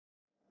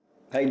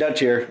Hey, Dutch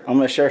here. I'm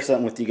going to share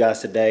something with you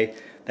guys today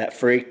that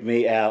freaked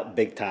me out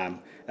big time.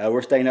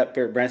 We're staying up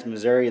here at Branson,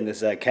 Missouri in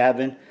this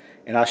cabin,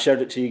 and I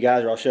showed it to you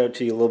guys, or I'll show it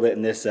to you a little bit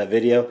in this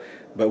video,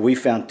 but we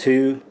found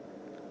two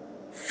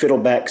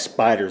fiddleback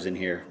spiders in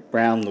here.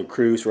 Brown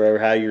recluse, wherever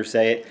how you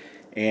say it.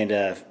 And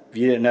if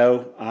you didn't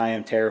know, I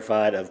am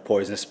terrified of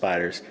poisonous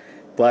spiders.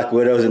 Black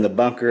widows in the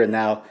bunker, and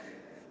now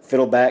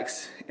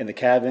fiddlebacks in the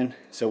cabin.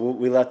 So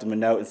we left them a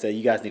note and said,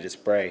 you guys need to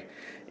spray.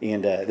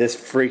 And this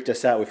freaked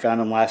us out. We found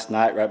them last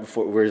night right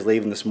before we were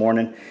leaving this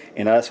morning.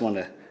 And I just want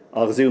to,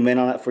 I'll zoom in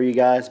on that for you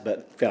guys,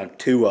 but found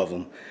two of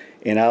them.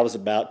 And I was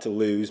about to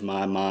lose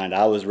my mind.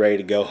 I was ready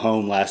to go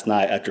home last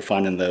night after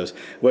finding those,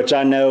 which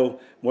I know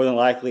more than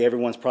likely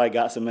everyone's probably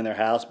got some in their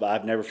house, but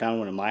I've never found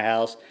one in my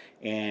house.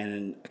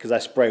 And because I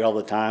spray all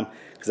the time,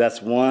 because that's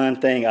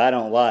one thing I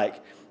don't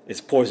like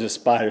is poisonous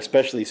spiders,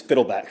 especially these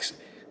fiddlebacks.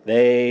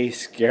 They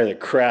scare the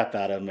crap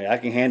out of me. I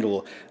can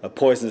handle a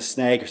poisonous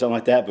snake or something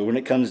like that, but when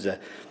it comes to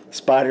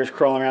spiders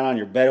crawling around on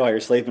your bed while you're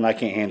sleeping, I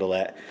can't handle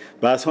that.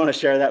 But I just want to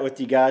share that with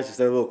you guys. Just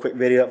a little quick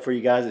video up for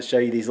you guys to show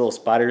you these little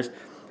spiders,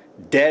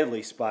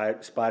 deadly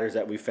spiders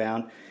that we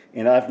found.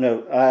 And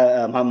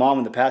my mom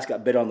in the past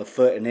got bit on the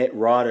foot, and it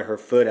rotted her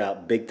foot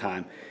out big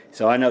time.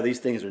 So I know these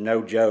things are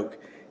no joke.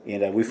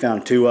 And we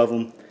found two of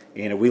them,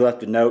 and we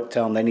left a note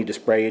telling them they need to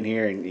spray in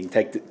here and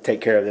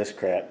take care of this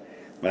crap.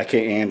 But I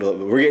can't handle it.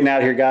 But we're getting out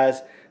of here,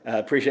 guys.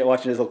 Appreciate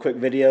watching this little quick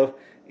video,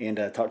 and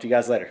talk to you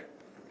guys later.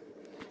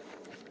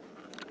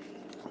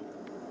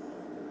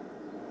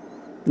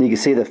 You can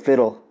see the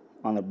fiddle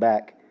on the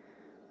back.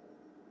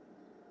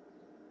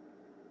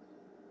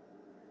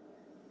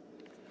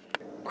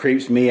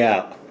 Creeps me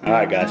out. All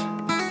right, guys.